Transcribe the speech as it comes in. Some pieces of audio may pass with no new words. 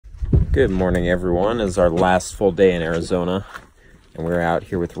Good morning, everyone. This is our last full day in Arizona, and we're out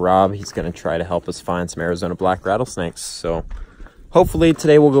here with Rob. He's going to try to help us find some Arizona black rattlesnakes. So hopefully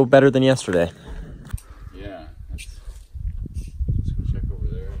today will go better than yesterday. Yeah. Let's go check over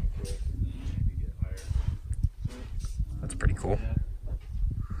there real quick and then maybe get higher. That's pretty cool.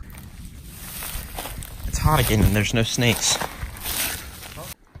 It's hot again and there's no snakes.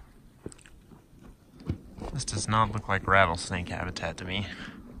 This does not look like rattlesnake habitat to me.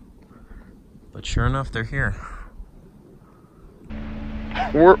 But sure enough, they're here.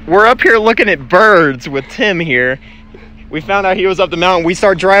 We're up here looking at birds with Tim here. We found out he was up the mountain. We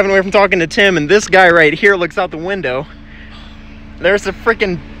start driving away from talking to Tim, and this guy right here looks out the window. There's a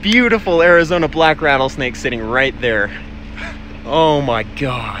freaking beautiful Arizona black rattlesnake sitting right there. Oh my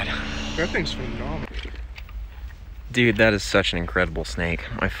god. That thing's phenomenal. Dude, that is such an incredible snake.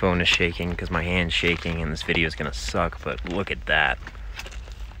 My phone is shaking because my hand's shaking and this video is gonna suck, but look at that.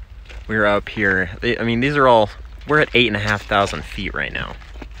 We're up here. I mean, these are all, we're at 8,500 feet right now.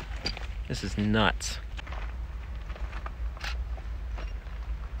 This is nuts.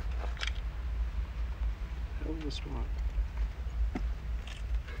 Hell of a spot.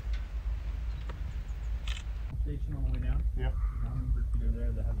 Station all the way down? Yep.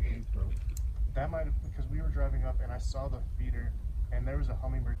 There that have a big throat. That might have, because we were driving up and I saw the feeder and there was a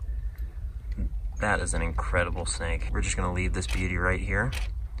hummingbird. That is an incredible snake. We're just gonna leave this beauty right here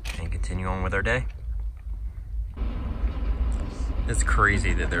and continue on with our day. It's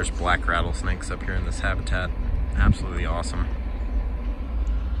crazy that there's black rattlesnakes up here in this habitat. Absolutely awesome.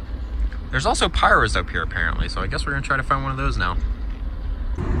 There's also pyros up here apparently, so I guess we're gonna try to find one of those now.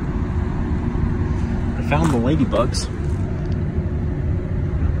 I found the ladybugs.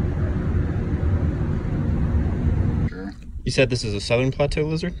 Sure. You said this is a southern plateau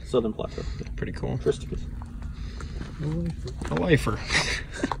lizard? Southern plateau. Pretty cool. Christopus. A lifer.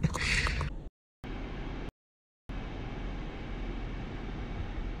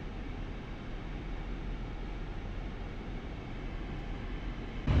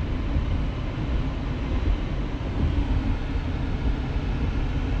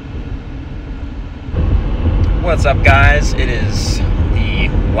 What's up, guys? It is the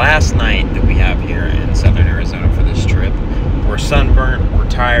last night that we have here in southern Arizona for this trip. We're sunburnt, we're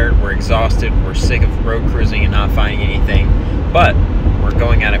tired, we're exhausted, we're sick of road cruising and not finding anything, but we're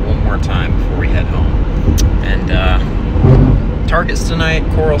going at it one more time before we head home. And targets tonight: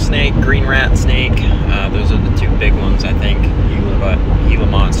 coral snake, green rat snake. Those are the two big ones, I think. But Gila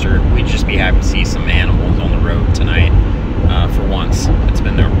monster. We'd just be happy to see some animals on the road tonight. For once, it's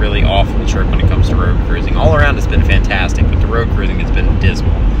been a really awful trip when it comes to road cruising. All around it's been fantastic, but the road cruising has been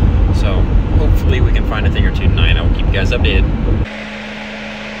dismal. So hopefully we can find a thing or two tonight. I will keep you guys updated.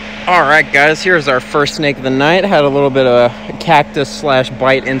 Alright guys, here's our first snake of the night. Had a little bit of a cactus /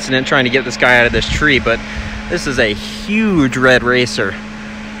 bite incident trying to get this guy out of this tree, but this is a huge red racer.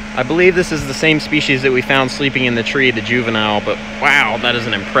 I believe this is the same species that we found sleeping in the tree, the juvenile, but wow, that is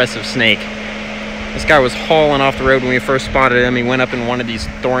an impressive snake. This guy was hauling off the road when we first spotted him. He went up in one of these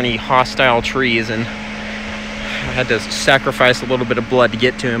thorny, hostile trees, and I had to sacrifice a little bit of blood to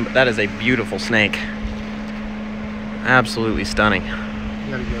get to him, but that is a beautiful snake. Absolutely stunning.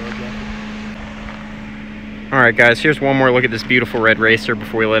 Alright guys, here's one more look at this beautiful red racer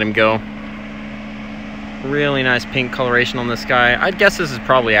before we let him go. Really nice pink coloration on this guy. I'd guess this is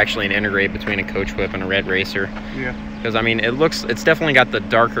probably actually an integrate between a coach whip and a red racer. Yeah. Because I mean, it's definitely got the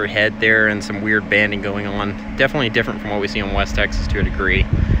darker head there and some weird banding going on. Definitely different from what we see in West Texas to a degree.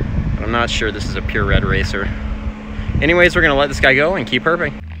 But I'm not sure this is a pure red racer. Anyways, we're gonna let this guy go and keep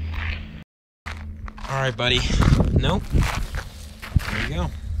herping. All right, buddy. Nope. There you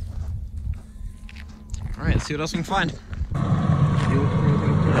go. All right, let's see what else we can find.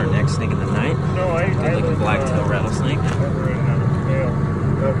 Our next snake of the night. No, I like a black-tailed rattlesnake. Okay,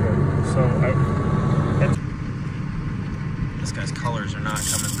 so This guy's colors are not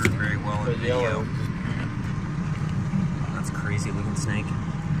coming through very well in the video. That's a crazy looking snake.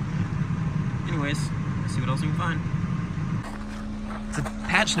 Anyways, let's see what else we can find. It's a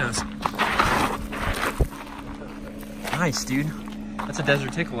patch nose. Nice, dude. That's a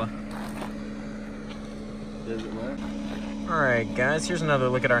desert tickler. Desert what? Alright guys, here's another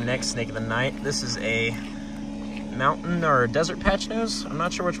look at our next snake of the night. This is a mountain or desert patch nose. I'm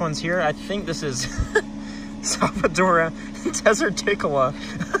not sure which one's here. I think this is Salvadora desert tickler.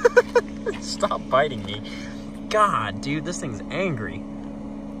 Stop biting me. God, dude, this thing's angry.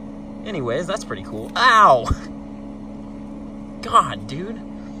 Anyways, that's pretty cool. Ow! God, dude.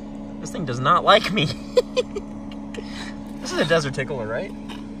 This thing does not like me. This is a desert tickler, right?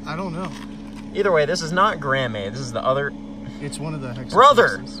 I don't know. Either way, this is not Grammy. This is the other. It's one of the hexaplex.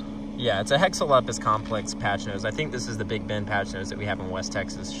 Brother! Yeah, it's a Hexalepus complex patch nose. I think this is the Big Bend patch nose that we have in West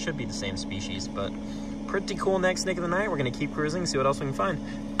Texas. Should be the same species, but pretty cool next snake of the night. We're gonna keep cruising, see what else we can find.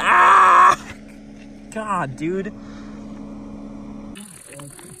 Ah! God, dude.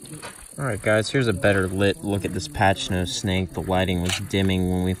 All right, guys, here's a better lit look at this patch nose snake. The lighting was dimming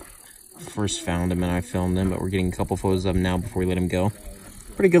when we first found him and I filmed him, but we're getting a couple photos of him now before we let him go.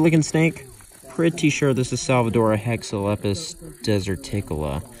 Pretty good looking snake. Pretty sure this is Salvadora Hexalepus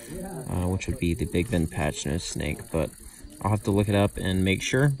deserticula, which would be the Big Bend patch nose snake, but I'll have to look it up and make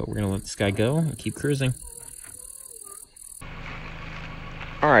sure, but we're gonna let this guy go and keep cruising.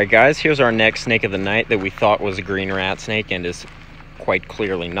 All right, guys, here's our next snake of the night that we thought was a green rat snake and is quite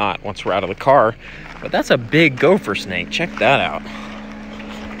clearly not once we're out of the car, but that's a big gopher snake. Check that out.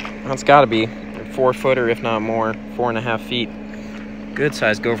 That's gotta be a 4 footer, if not more, 4.5 feet. Good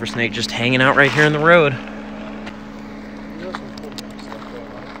sized gopher snake just hanging out right here in the road.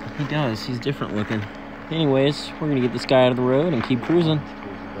 He does, he's different looking. Anyways, we're gonna get this guy out of the road and keep cruising.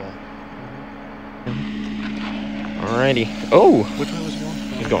 Alrighty. Oh! Which way was he going?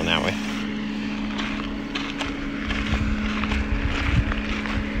 He's going that way.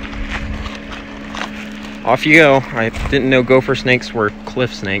 Off you go. I didn't know gopher snakes were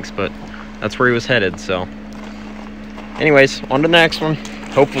cliff snakes, but that's where he was headed, so. Anyways, on to the next one,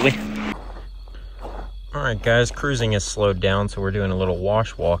 hopefully. All right, guys, cruising is slowed down, so we're doing a little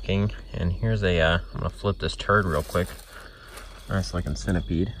wash walking. And here's a, I'm gonna flip this turd real quick. Nice looking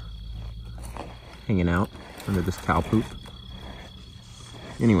centipede. Hanging out under this cow poop.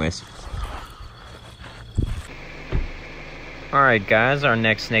 Anyways. All right, guys, our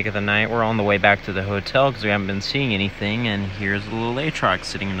next snake of the night. We're on the way back to the hotel because we haven't been seeing anything. And here's a little Atrox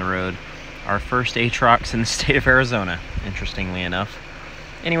sitting in the road. Our first Atrox in the state of Arizona, interestingly enough.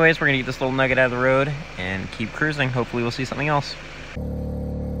 Anyways, we're gonna get this little nugget out of the road and keep cruising. Hopefully we'll see something else.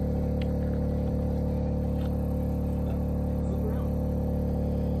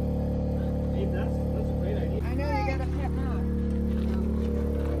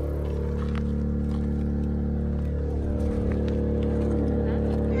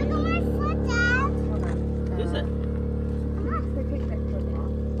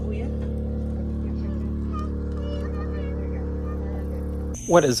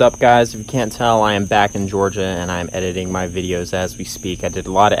 What is up, guys? If you can't tell, I am back in Georgia and I'm editing my videos as we speak. I did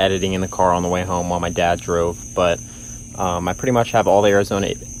a lot of editing in the car on the way home while my dad drove, but I pretty much have all the Arizona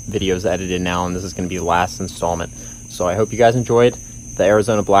videos edited now, and this is going to be the last installment. So I hope you guys enjoyed. The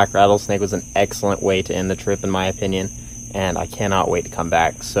Arizona Black Rattlesnake was an excellent way to end the trip, in my opinion, and I cannot wait to come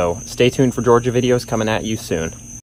back. So stay tuned for Georgia videos coming at you soon.